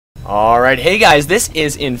Alright, hey guys, this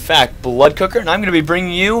is in fact Blood Cooker, and I'm going to be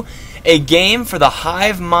bringing you a game for the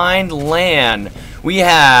Hivemind LAN. We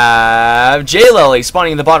have Jleli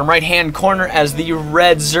spawning in the bottom right hand corner as the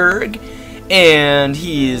red Zerg, and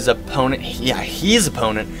his opponent's going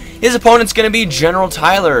to be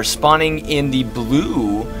GeneralTyler spawning in the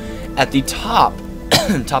blue at the top,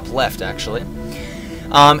 top left actually.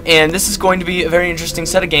 And this is going to be a very interesting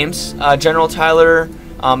set of games. GeneralTyler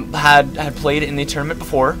had played in the tournament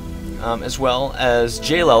before, as well as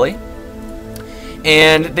Jleli,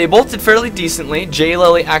 and they both did fairly decently.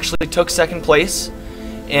 Jleli actually took second place,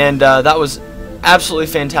 and that was absolutely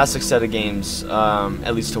fantastic set of games,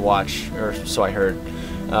 at least to watch, or so I heard.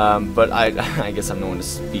 But I guess I'm no one to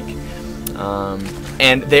speak.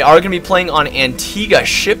 And they are going to be playing on Antigua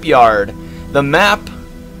Shipyard, the map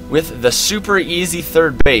with the super easy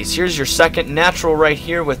third base. Here's your second natural right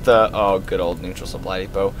here with the good old neutral supply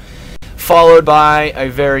depot, followed by a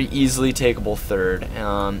very easily takeable third.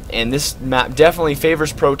 And this map definitely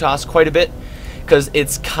favors Protoss quite a bit, because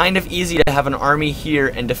it's kind of easy to have an army here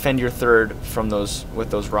and defend your third from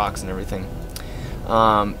with those rocks and everything.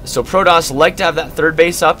 So Protoss like to have that third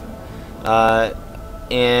base up,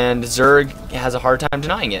 and Zerg has a hard time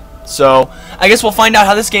denying it. So I guess we'll find out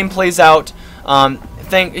how this game plays out.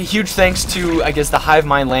 Huge thanks to, I guess, the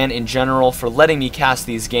Hivemind LAN in general for letting me cast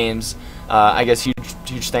these games. I guess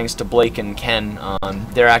huge thanks to Blake and Ken.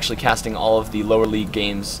 They're actually casting all of the lower league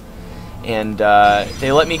games, and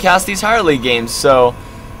they let me cast these higher league games. So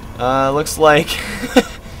looks like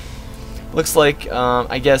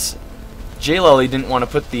I guess Jleli didn't want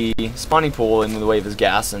to put the spawning pool in the way of his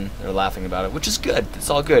gas, and they're laughing about it, which is good. It's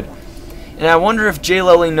all good. And I wonder if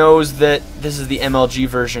Jleli knows that this is the MLG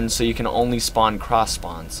version, so you can only spawn cross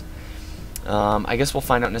spawns. I guess we'll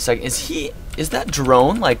find out in a second. Is that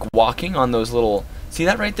drone like walking on those little? See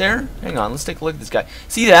that right there? Hang on, let's take a look at this guy.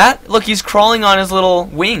 See that? Look, he's crawling on his little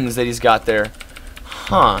wings that he's got there.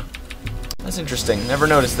 Huh? That's interesting. Never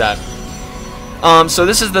noticed that. So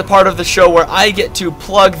this is the part of the show where I get to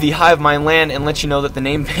plug the Hivemind LAN and let you know that the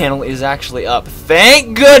name panel is actually up.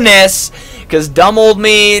 Thank goodness, because dumb old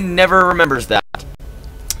me never remembers that.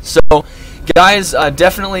 So, guys,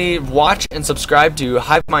 definitely watch and subscribe to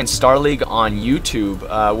Hivemind Star League on YouTube.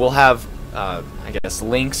 We'll have, I guess,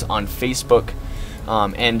 links on Facebook,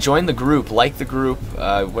 and join the group, like the group,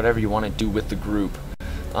 whatever you want to do with the group.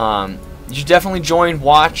 You should definitely join,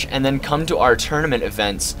 watch, and then come to our tournament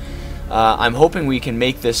events. I'm hoping we can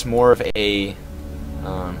make this more of a,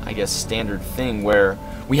 I guess, standard thing where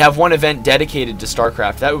we have one event dedicated to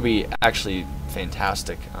StarCraft. That would be actually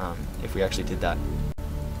fantastic if we actually did that.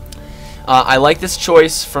 I like this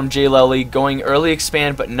choice from Jleli, going early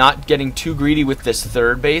expand but not getting too greedy with this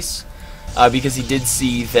third base, because he did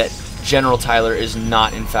see that GeneralTyler is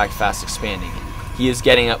not in fact fast expanding. He is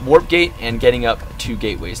getting up Warp Gate and getting up 2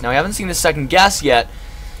 gateways. Now I haven't seen the second gas yet,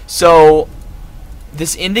 so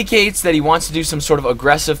this indicates that he wants to do some sort of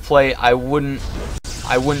aggressive play. I wouldn't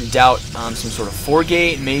doubt some sort of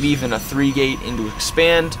 4-gate, maybe even a 3-gate into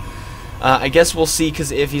expand. I guess we'll see,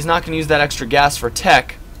 because if he's not going to use that extra gas for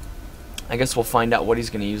tech, I guess we'll find out what he's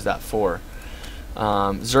going to use that for.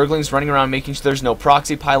 Zerglings running around making sure there's no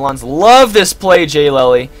proxy pylons. Love this play,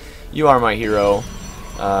 Jleli. You are my hero.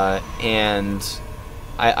 And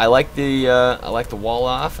I like the wall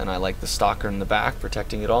off, and I like the stalker in the back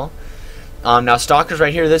protecting it all. Now Stalker's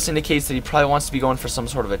right here. This indicates that he probably wants to be going for some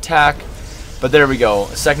sort of attack. But there we go.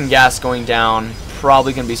 Second gas going down.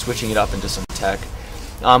 Probably going to be switching it up into some tech.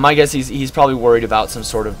 I guess he's probably worried about some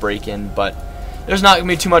sort of break-in, but there's not going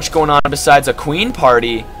to be too much going on besides a queen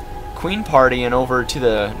party and over to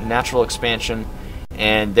the natural expansion.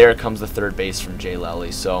 And there comes the third base from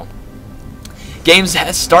Jleli. So game's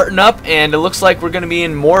starting up, and it looks like we're going to be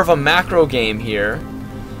in more of a macro game here.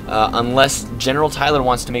 Unless GeneralTyler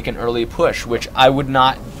wants to make an early push, which I would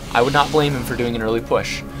not blame him for doing an early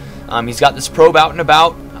push. He's got this probe out and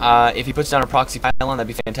about. If he puts down a proxy pylon, that'd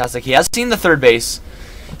be fantastic. He has seen the third base,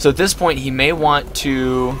 so at this point he may want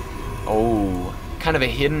to, kind of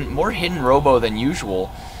a more hidden robo than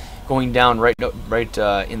usual, going down right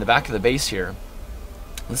in the back of the base here.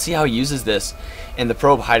 Let's see how he uses this, and the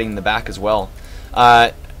probe hiding in the back as well.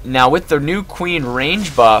 Now with the new queen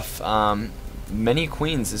range buff, many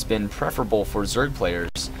queens has been preferable for Zerg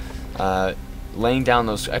players. Laying down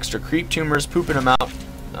those extra creep tumors, pooping them out,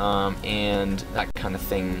 and that kind of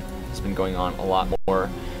thing has been going on a lot more.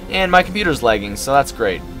 And my computer's lagging, so that's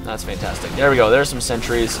great. That's fantastic. There we go. There's some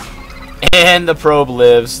sentries. And the probe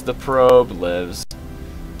lives. The probe lives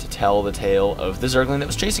to tell the tale of the Zergling that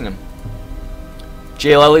was chasing him.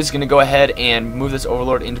 Jleli's going to go ahead and move this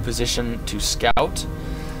Overlord into position to scout.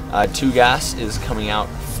 2 gas is coming out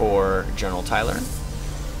for General Tyler.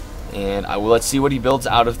 And let's see what he builds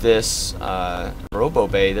out of this Robo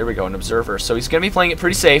Bay. There we go, an Observer. So he's going to be playing it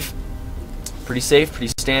pretty safe. Pretty safe,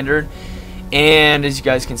 pretty standard. And as you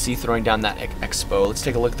guys can see, throwing down that Expo. Let's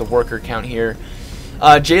take a look at the worker count here.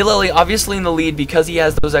 Jleli obviously in the lead because he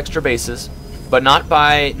has those extra bases, but not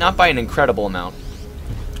by an incredible amount.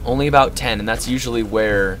 Only about 10, and that's usually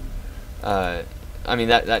where I mean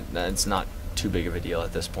that's not too big of a deal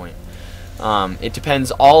at this point. It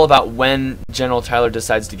depends all about when General Tyler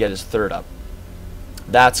decides to get his third up.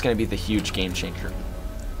 That's going to be the huge game changer.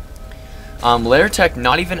 Lair Tech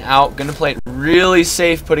not even out, going to play it really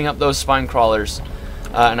safe, putting up those spine crawlers.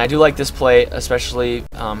 And I do like this play, especially,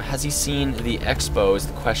 has he seen the Expo is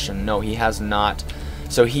the question. No, he has not.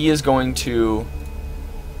 So he is going to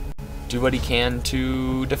do what he can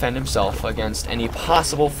to defend himself against any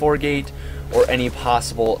possible 4-gate or any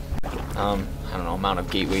possible, I don't know, amount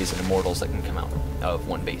of gateways and immortals that can come out of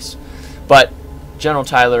one base. But General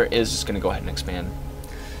Tyler is just going to go ahead and expand.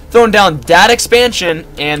 Throwing down that expansion,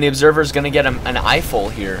 and the Observer is going to get him an eye full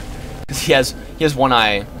here. Because he has one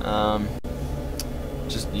eye.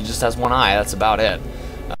 He just has one eye, that's about it.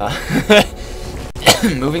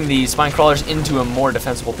 Moving the spine crawlers into a more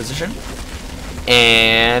defensible position.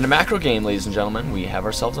 And a macro game, ladies and gentlemen. We have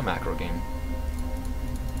ourselves a macro game.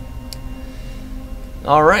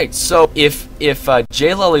 Alright, so if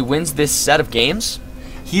Jleli wins this set of games,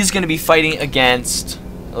 he's going to be fighting against,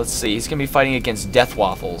 let's see, he's going to be fighting against Death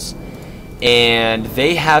Waffles. And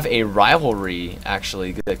they have a rivalry,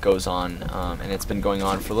 actually, that goes on, and it's been going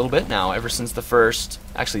on for a little bit now, ever since the first,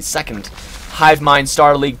 actually second, Hivemind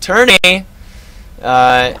Star League tourney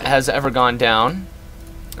has ever gone down.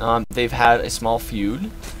 They've had a small feud,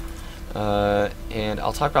 and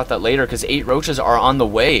I'll talk about that later, because 8 roaches are on the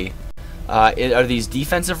way. Are these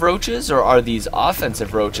defensive roaches, or are these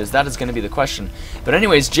offensive roaches? That is going to be the question. But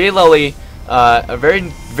anyways, Jleli, a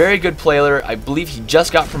very good player. I believe he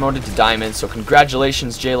just got promoted to Diamond, so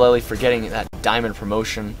congratulations, Jleli, for getting that Diamond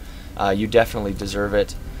promotion. You definitely deserve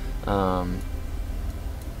it. And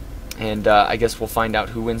I guess we'll find out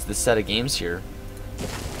who wins this set of games here.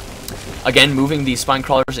 Again, moving the spine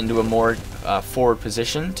crawlers into a more forward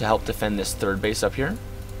position to help defend this third base up here.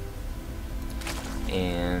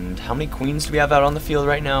 And how many queens do we have out on the field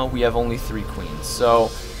right now? We have only 3 queens. So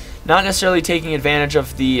not necessarily taking advantage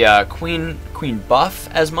of the queen buff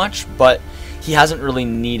as much, but he hasn't really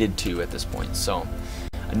needed to at this point. So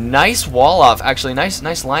a nice wall off, actually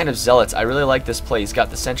nice line of zealots. I really like this play. He's got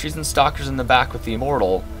the sentries and stalkers in the back with the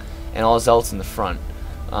immortal, and all the zealots in the front.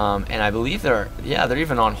 And I believe they're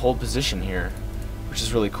even on hold position here, which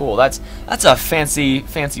is really cool. That's a fancy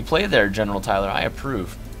play there, General Tyler. I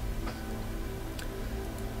approve.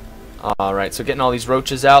 Alright, so getting all these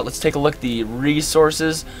roaches out. Let's take a look at the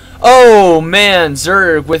resources. Oh man,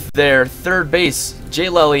 Zerg with their third base.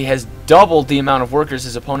 Jleli has doubled the amount of workers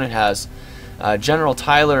his opponent has. General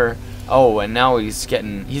Tyler, oh, and now he's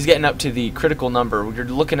getting up to the critical number. You're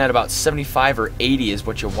looking at about 75 or 80 is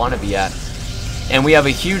what you want to be at. And we have a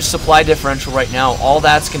huge supply differential right now. All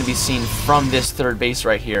that's going to be seen from this third base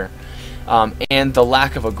right here. And the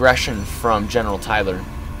lack of aggression from General Tyler.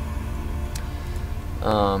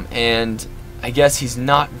 And I guess he's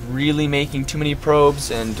not really making too many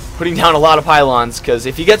probes and putting down a lot of pylons, because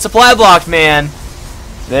if you get supply blocked, man,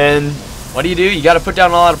 then what do? You got to put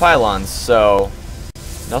down a lot of pylons. So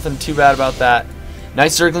nothing too bad about that.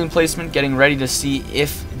 Nice Zergling placement, getting ready to see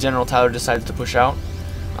if General Tyler decides to push out,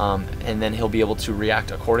 and then he'll be able to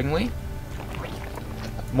react accordingly.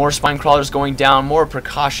 More spine crawlers going down, more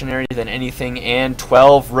precautionary than anything, and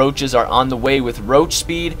 12 roaches are on the way with roach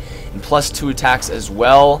speed and +2 attacks as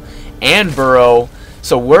well, and burrow.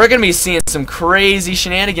 So we're going to be seeing some crazy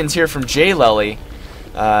shenanigans here from Jleli,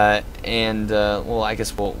 well, I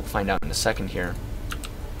guess we'll find out in a second here.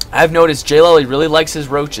 I've noticed Jleli really likes his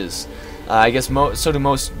roaches. I guess so do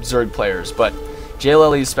most Zerg players, but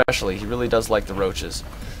Jleli especially, he really does like the roaches.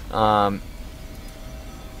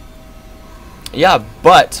 Yeah,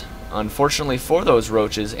 but unfortunately for those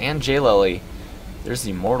roaches and Jleli, there's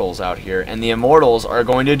the immortals out here, and the immortals are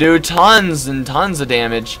going to do tons and tons of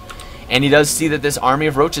damage. And he does see that this army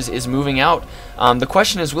of roaches is moving out. The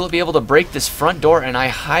question is, will it be able to break this front door? And I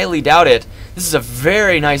highly doubt it. This is a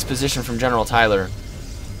very nice position from General Tyler.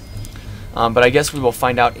 But I guess we will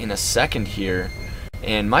find out in a second here.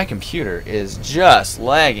 And my computer is just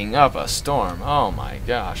lagging up a storm. Oh my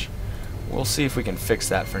gosh. We'll see if we can fix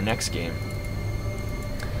that for next game.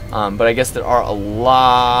 But I guess there are a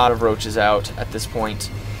lot of roaches out at this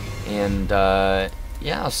point. And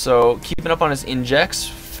yeah, so keeping up on his injects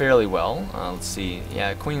fairly well. Let's see.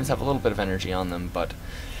 Yeah, queens have a little bit of energy on them, but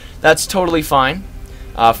That's totally fine.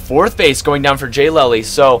 Fourth base going down for Jleli.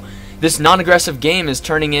 So this non-aggressive game is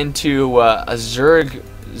turning into a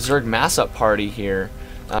Zerg mass-up party here.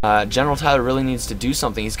 GeneralTyler really needs to do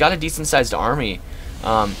something. He's got a decent-sized army.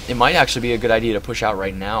 It might actually be a good idea to push out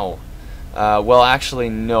right now. Well, actually,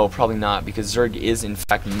 no, probably not, because Zerg is, in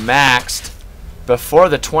fact, maxed before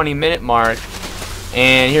the 20-minute mark.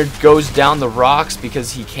 And here goes down the rocks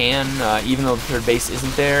because he can, even though the third base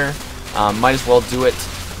isn't there. Might as well do it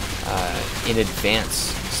in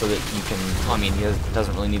advance so that you can, I mean, he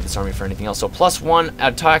doesn't really need this army for anything else. So +1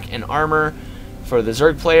 attack and armor for the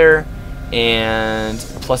Zerg player, and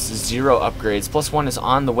 +0 upgrades. +1 is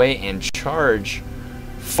on the way, and charge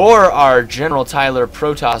for our GeneralTyler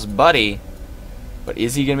Protoss buddy. But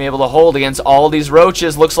is he going to be able to hold against all these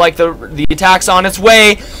roaches? Looks like the attack's on its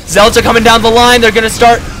way. Zealots are coming down the line. They're going to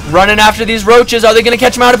start running after these roaches. Are they going to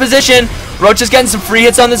catch them out of position? Roaches getting some free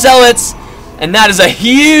hits on the Zealots. And that is a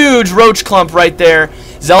huge roach clump right there.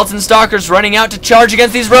 Zealots and Stalkers running out to charge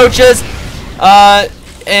against these roaches.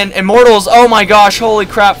 And Immortals, oh my gosh, holy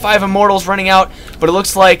crap, 5 Immortals running out. But it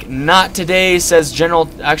looks like not today, says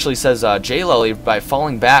Jleli by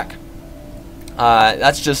falling back.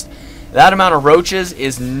 That's just, that amount of roaches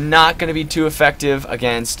is not going to be too effective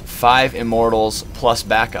against 5 Immortals plus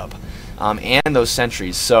backup. And those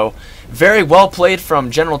sentries. So very well played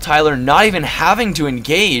from GeneralTyler, not even having to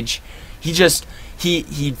engage. He just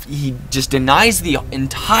denies the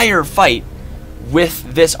entire fight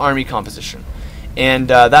with this army composition. And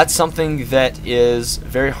that's something that is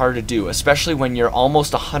very hard to do, especially when you're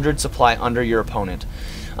almost 100 supply under your opponent.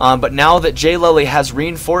 But now that Jleli has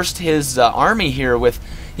reinforced his army here with,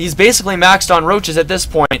 he's basically maxed on roaches at this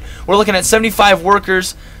point. We're looking at 75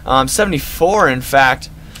 workers, 74 in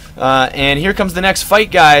fact. And here comes the next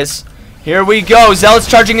fight, guys. Here we go. Zealots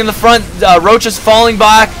charging in the front, roaches falling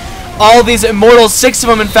back. All these Immortals, 6 of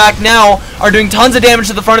them in fact now, are doing tons of damage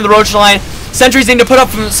to the front of the roach line. Sentries need to put up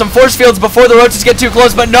some force fields before the roaches get too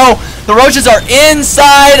close, but no, the roaches are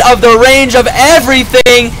inside of the range of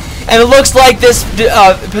everything, and it looks like this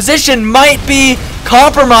position might be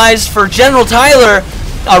compromised for GeneralTyler,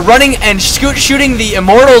 running and shooting the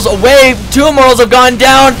Immortals away. 2 Immortals have gone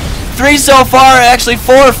down, 3 so far, actually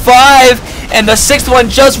 4 or 5, and the 6th one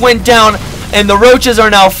just went down. And the roaches are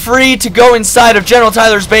now free to go inside of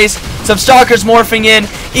GeneralTyler's base. Some Stalkers morphing in,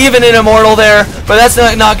 even an Immortal there. But that's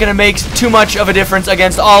not going to make too much of a difference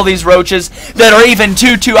against all these roaches that are even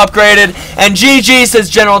 2-2 upgraded. And GG,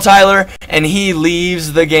 says GeneralTyler, and he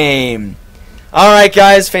leaves the game. Alright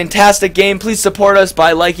guys, fantastic game. Please support us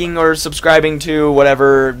by liking or subscribing to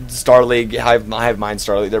whatever Star League, Hivemind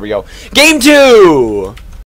Star League. There we go. Game 2!